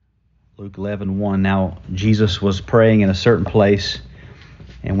Luke 11:1. Now Jesus was praying in a certain place,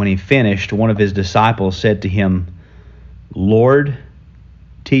 and when he finished, one of his disciples said to him, "Lord,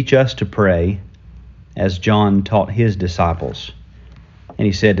 teach us to pray, as John taught his disciples." And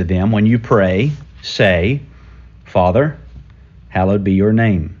he said to them, "When you pray, say, 'Father, hallowed be your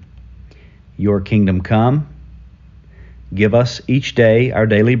name. Your kingdom come. Give us each day our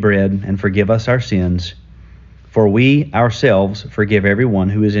daily bread, and forgive us our sins, for we ourselves forgive everyone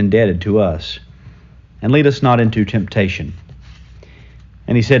who is indebted to us. And lead us not into temptation.'"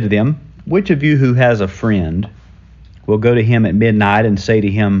 And he said to them, "Which of you who has a friend will go to him at midnight and say to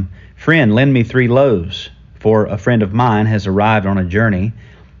him, 'Friend, lend me 3 loaves, for a friend of mine has arrived on a journey,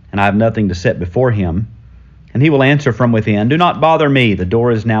 and I have nothing to set before him?' And he will answer from within, 'Do not bother me. The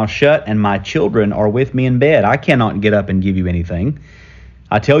door is now shut, and my children are with me in bed. I cannot get up and give you anything.'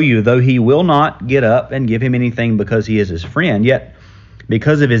 I tell you, though he will not get up and give him anything because he is his friend, yet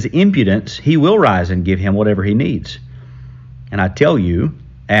because of his impudence he will rise and give him whatever he needs. And I tell you,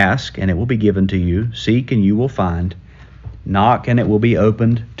 ask, and it will be given to you. Seek, and you will find. Knock, and it will be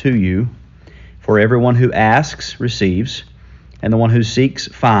opened to you. For everyone who asks receives, and the one who seeks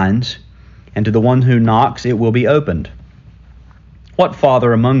finds, and to the one who knocks it will be opened. What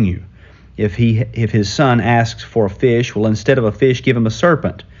father among you, if his son asks for a fish, will instead of a fish give him a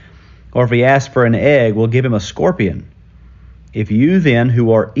serpent? Or if he asks for an egg, will give him a scorpion? If you then,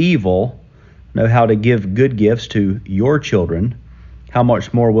 who are evil, know how to give good gifts to your children, how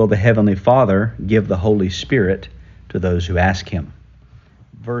much more will the Heavenly Father give the Holy Spirit to those who ask him?"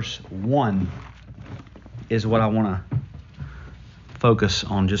 Verse 1 is what I want to focus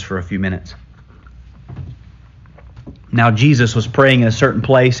on just for a few minutes. Now Jesus was praying in a certain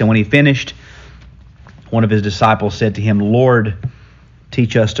place, and when he finished, one of his disciples said to him, "Lord,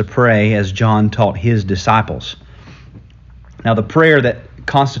 teach us to pray, as John taught his disciples." Now the prayer that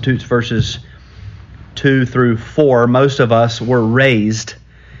constitutes verses 2 through 4, most of us were raised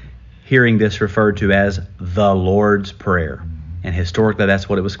hearing this referred to as the Lord's Prayer. And historically that's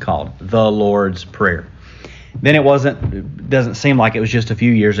what it was called, the Lord's Prayer. Then it doesn't seem like it was just a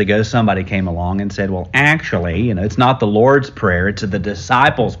few years ago somebody came along and said, well, actually, it's not the Lord's Prayer, it's the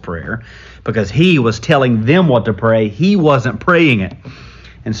disciples' prayer, because he was telling them what to pray. He wasn't praying it.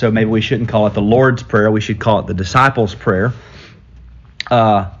 And so maybe we shouldn't call it the Lord's Prayer. We should call it the disciples' prayer.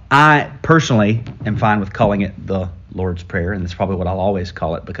 I personally am fine with calling it the Lord's Prayer, and that's probably what I'll always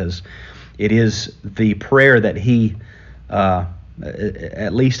call it, because it is the prayer that he,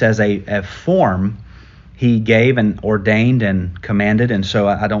 at least as a form, he gave and ordained and commanded, and so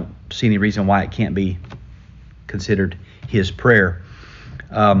I don't see any reason why it can't be considered his prayer.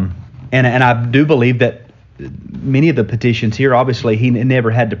 And I do believe that many of the petitions here, obviously, he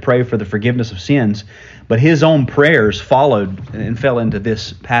never had to pray for the forgiveness of sins, but his own prayers followed and fell into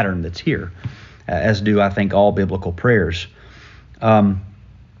this pattern that's here, as do, I think, all biblical prayers.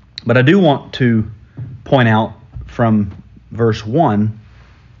 But I do want to point out from verse 1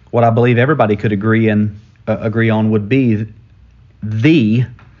 what I believe everybody could agree on would be the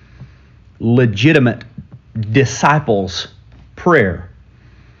legitimate disciples' prayer.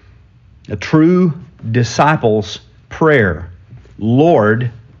 A true disciples' prayer.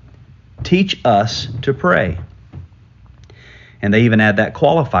 Lord, teach us to pray. And they even add that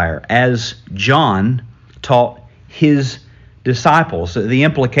qualifier, as John taught his disciples. The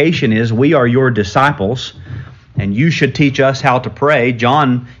implication is we are your disciples, and you should teach us how to pray.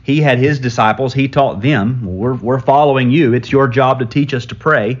 John, he had his disciples. He taught them. We're following you. It's your job to teach us to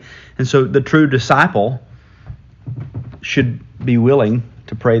pray. And so the true disciple should be willing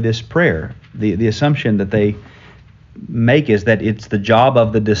to pray this prayer. The assumption that they make is that it's the job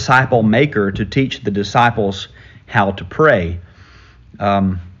of the disciple maker to teach the disciples how to pray.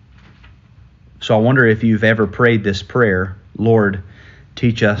 So I wonder if you've ever prayed this prayer, Lord,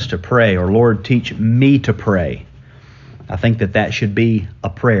 teach us to pray, or Lord, teach me to pray. I think that should be a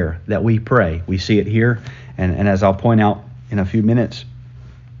prayer that we pray. We see it here, and as I'll point out in a few minutes,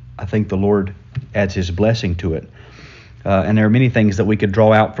 I think the Lord adds his blessing to it. And there are many things that we could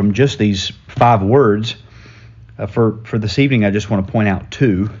draw out from just these 5 words. For this evening, I just want to point out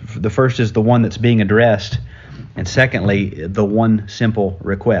 2. The first is the one that's being addressed, and secondly, the one simple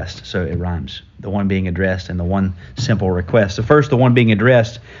request. So it rhymes. The one being addressed and the one simple request. So first, the one being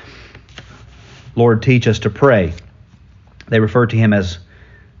addressed, Lord, teach us to pray. They refer to him as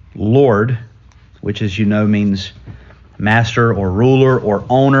Lord, which, as you know, means master or ruler or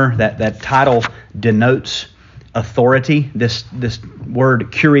owner. That title denotes authority. This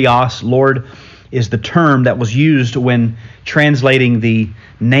word kurios, Lord, is the term that was used when translating the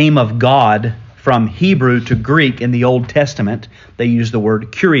name of God from Hebrew to Greek in the Old Testament, they use the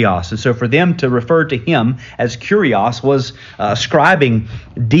word kurios. And so for them to refer to him as kurios was ascribing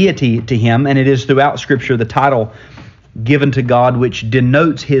deity to him, and it is throughout Scripture the title given to God which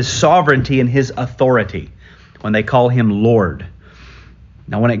denotes his sovereignty and his authority when they call him Lord.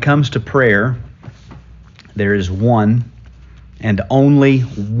 Now when it comes to prayer, there is one and only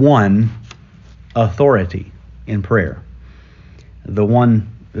one authority in prayer. The one,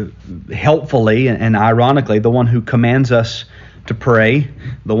 helpfully and ironically, the one who commands us to pray,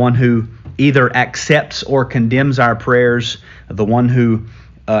 the one who either accepts or condemns our prayers, the one who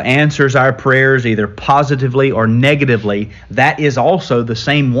answers our prayers either positively or negatively, that is also the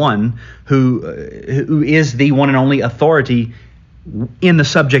same one who is the one and only authority in the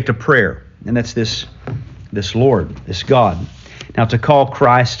subject of prayer. And that's this Lord, this God. Now, to call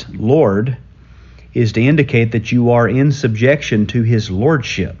Christ Lord is to indicate that you are in subjection to his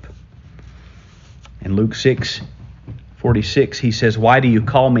lordship. In Luke 6:46, he says, "Why do you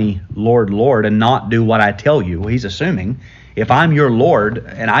call me Lord, Lord, and not do what I tell you?" Well, he's assuming, if I'm your Lord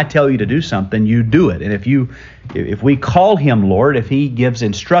and I tell you to do something, you do it. And if we call him Lord, if he gives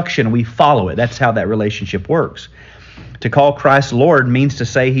instruction, we follow it. That's how that relationship works. To call Christ Lord means to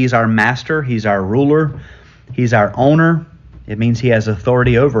say he's our master, he's our ruler, he's our owner. It means he has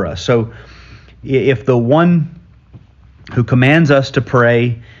authority over us. So if the one who commands us to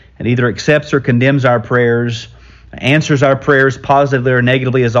pray and either accepts or condemns our prayers, answers our prayers positively or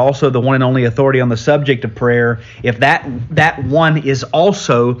negatively, is also the one and only authority on the subject of prayer, if that one is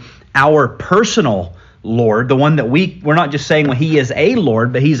also our personal Lord, the one that we're not just saying, well, he is a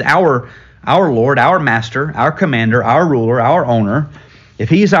Lord, but he's our Lord, our master, our commander, our ruler, our owner. If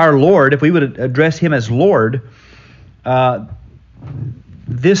he's our Lord, if we would address him as Lord,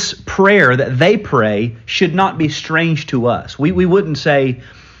 this prayer that they pray should not be strange to us. We wouldn't say,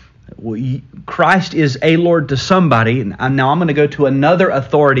 Christ is a Lord to somebody, and now I'm going to go to another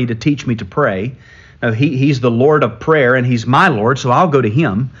authority to teach me to pray. No, he's the Lord of prayer, and he's my Lord, so I'll go to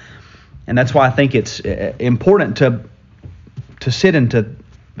him. And that's why I think it's important to sit and to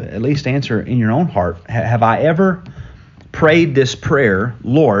at least answer in your own heart, have I ever prayed this prayer,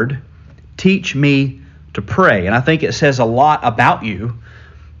 Lord, teach me to pray? And I think it says a lot about you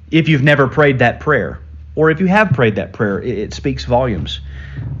if you've never prayed that prayer. Or if you have prayed that prayer, it speaks volumes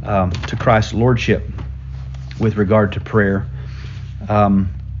to Christ's lordship with regard to prayer.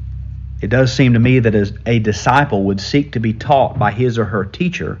 It does seem to me that as a disciple would seek to be taught by his or her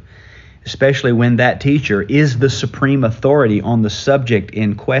teacher, especially when that teacher is the supreme authority on the subject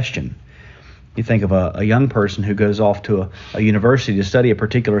in question. You think of a young person who goes off to a university to study a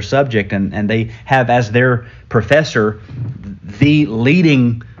particular subject, and they have as their professor the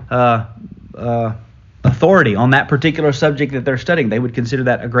leading authority on that particular subject that they're studying. They would consider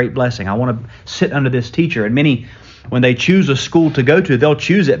that a great blessing. I want to sit under this teacher. And many, when they choose a school to go to, they'll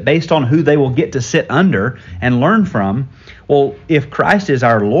choose it based on who they will get to sit under and learn from. Well, if Christ is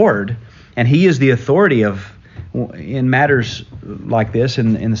our Lord and he is the authority in matters like this,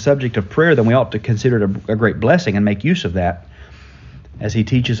 in the subject of prayer, then we ought to consider it a great blessing and make use of that as he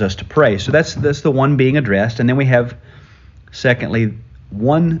teaches us to pray. So that's the one being addressed. And then we have, secondly,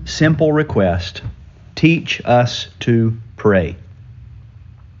 one simple request: teach us to pray.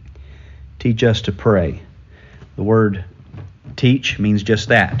 Teach us to pray. The word teach means just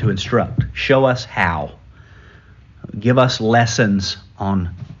that, to instruct. Show us how. Give us lessons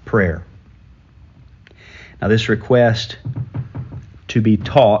on prayer. Now, this request to be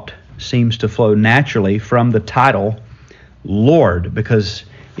taught seems to flow naturally from the title Lord, because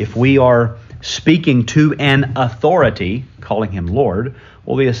if we are speaking to an authority, calling him Lord,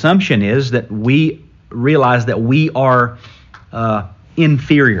 well, the assumption is that we realize that we are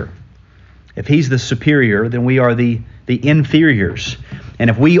inferior. If he's the superior, then we are the inferiors. And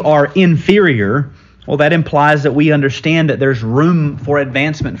if we are inferior, well, that implies that we understand that there's room for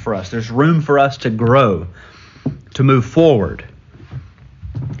advancement for us. There's room for us to grow, to move forward.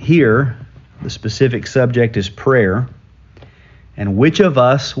 Here, the specific subject is prayer. And which of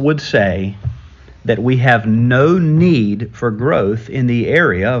us would say that we have no need for growth in the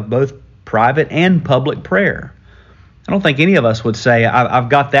area of both private and public prayer? I don't think any of us would say, I've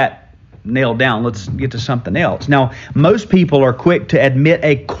got that nailed down, let's get to something else. Now, most people are quick to admit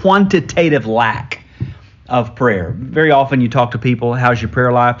a quantitative lack of prayer. Very often you talk to people, how's your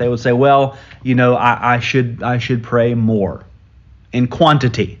prayer life? They would say, well, I should pray more in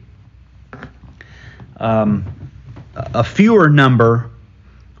quantity. A fewer number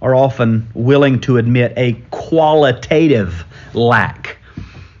are often willing to admit a qualitative lack.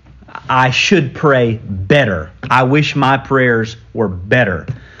 I should pray better. I wish my prayers were better.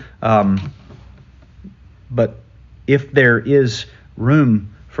 But if there is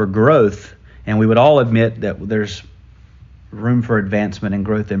room for growth, and we would all admit that there's room for advancement and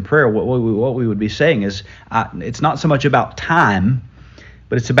growth in prayer, what we would be saying is it's not so much about time,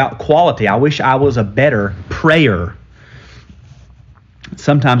 but it's about quality. I wish I was a better prayer.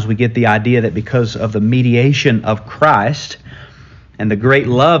 Sometimes we get the idea that because of the mediation of Christ and the great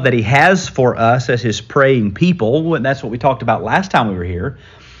love that he has for us as his praying people, and that's what we talked about last time we were here,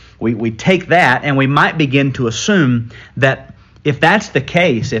 we take that and we might begin to assume that if that's the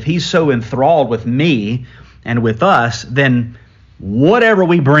case, if he's so enthralled with me and with us, then whatever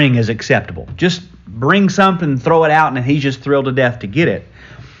we bring is acceptable. Just bring something, throw it out, and he's just thrilled to death to get it.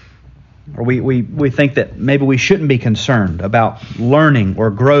 Or we think that maybe we shouldn't be concerned about learning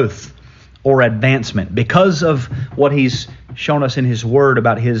or growth or advancement because of what he's shown us in his word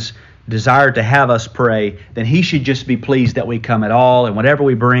about his desire to have us pray. Then he should just be pleased that we come at all, and whatever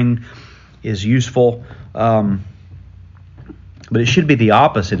we bring is useful. But it should be the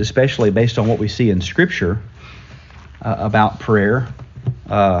opposite, especially based on what we see in Scripture about prayer.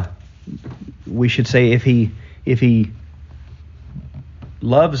 We should say if he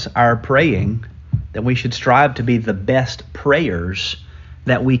loves our praying, then we should strive to be the best prayers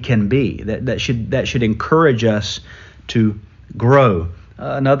that we can be. That should encourage us to grow.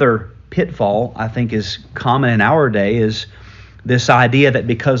 Another pitfall I think is common in our day is this idea that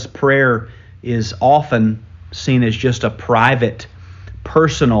because prayer is often seen as just a private,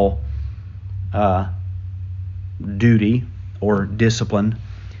 personal duty or discipline,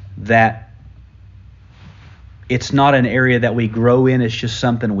 that it's not an area that we grow in. It's just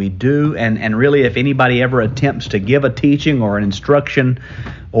something we do. And really, if anybody ever attempts to give a teaching or an instruction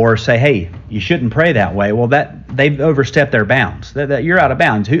or say, hey, you shouldn't pray that way, well, that they've overstepped their bounds. That you're out of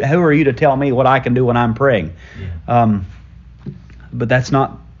bounds. Who are you to tell me what I can do when I'm praying? Yeah. But that's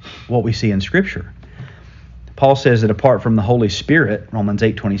not what we see in Scripture. Paul says that apart from the Holy Spirit, Romans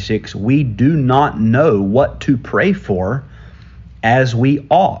 8:26, we do not know what to pray for as we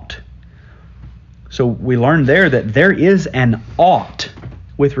ought. So we learned there that there is an ought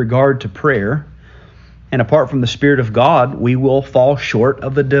with regard to prayer. And apart from the Spirit of God, we will fall short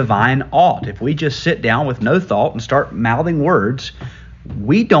of the divine ought. If we just sit down with no thought and start mouthing words,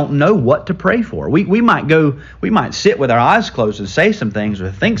 we don't know what to pray for. We might sit with our eyes closed and say some things or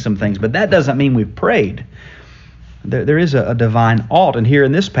think some things, but that doesn't mean we've prayed. There is a divine ought. And here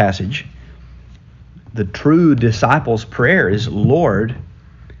in this passage, the true disciples' prayer is, Lord,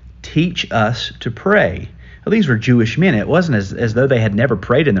 teach us to pray. Well, these were Jewish men. It wasn't as though they had never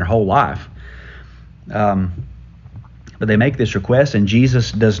prayed in their whole life. But they make this request, and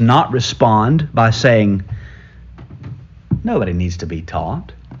Jesus does not respond by saying, nobody needs to be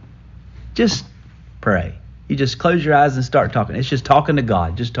taught. Just pray. You just close your eyes and start talking. It's just talking to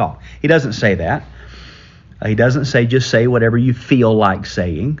God. Just talk. He doesn't say that. He doesn't say just say whatever you feel like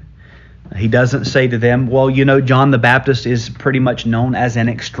saying. He doesn't say to them, well, John the Baptist is pretty much known as an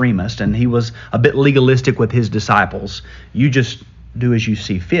extremist, and he was a bit legalistic with his disciples. You just do as you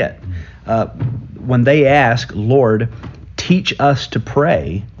see fit. When they ask, Lord, teach us to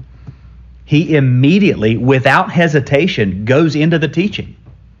pray, he immediately, without hesitation, goes into the teaching.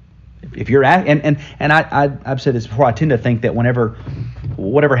 If you're I've said this before, I tend to think that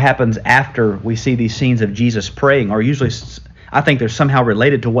whatever happens after we see these scenes of Jesus praying, or usually I think they're somehow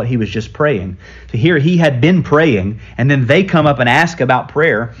related to what he was just praying. So here he had been praying, and then they come up and ask about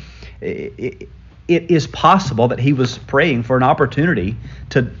prayer. It is possible that he was praying for an opportunity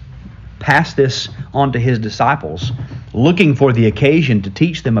to pass this on to his disciples, looking for the occasion to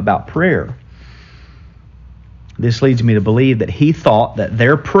teach them about prayer. This leads me to believe that he thought that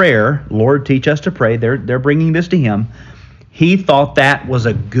their prayer, Lord, teach us to pray, they're bringing this to him. He thought that was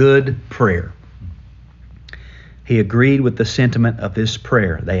a good prayer. He agreed with the sentiment of this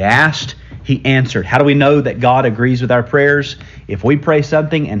prayer. They asked, he answered. How do we know that God agrees with our prayers? If we pray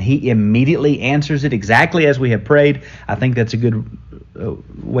something and he immediately answers it exactly as we have prayed, I think that's a good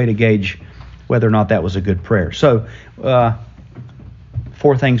way to gauge whether or not that was a good prayer. So,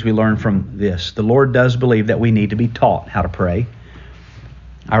 4 things we learn from this. The Lord does believe that we need to be taught how to pray.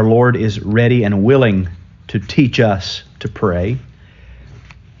 Our Lord is ready and willing to teach us to pray.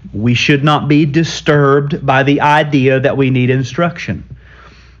 We should not be disturbed by the idea that we need instruction.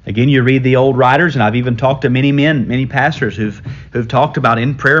 Again, you read the old writers, and I've even talked to many men, many pastors who've talked about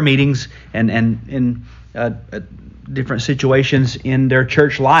in prayer meetings and in different situations in their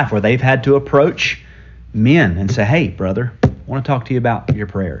church life where they've had to approach men and say, hey, brother, I want to talk to you about your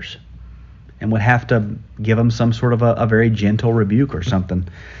prayers. And would have to give them some sort of a very gentle rebuke or something.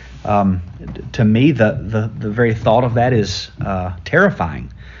 To me, the very thought of that is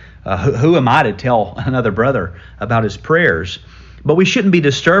terrifying. Who am I to tell another brother about his prayers? But we shouldn't be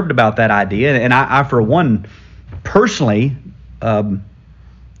disturbed about that idea. And I for one, personally,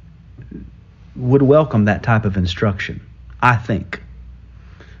 would welcome that type of instruction. I think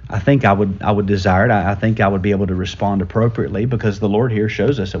I would desire it. I think I would be able to respond appropriately, because the Lord here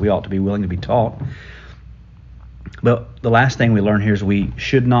shows us that we ought to be willing to be taught. But the last thing we learn here is we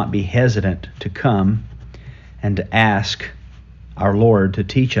should not be hesitant to come and to ask our Lord to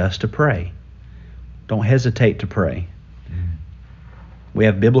teach us to pray. Don't hesitate to pray. We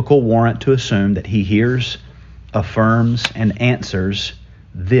have biblical warrant to assume that He hears, affirms, and answers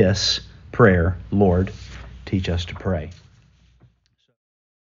this prayer, Lord, teach us to pray.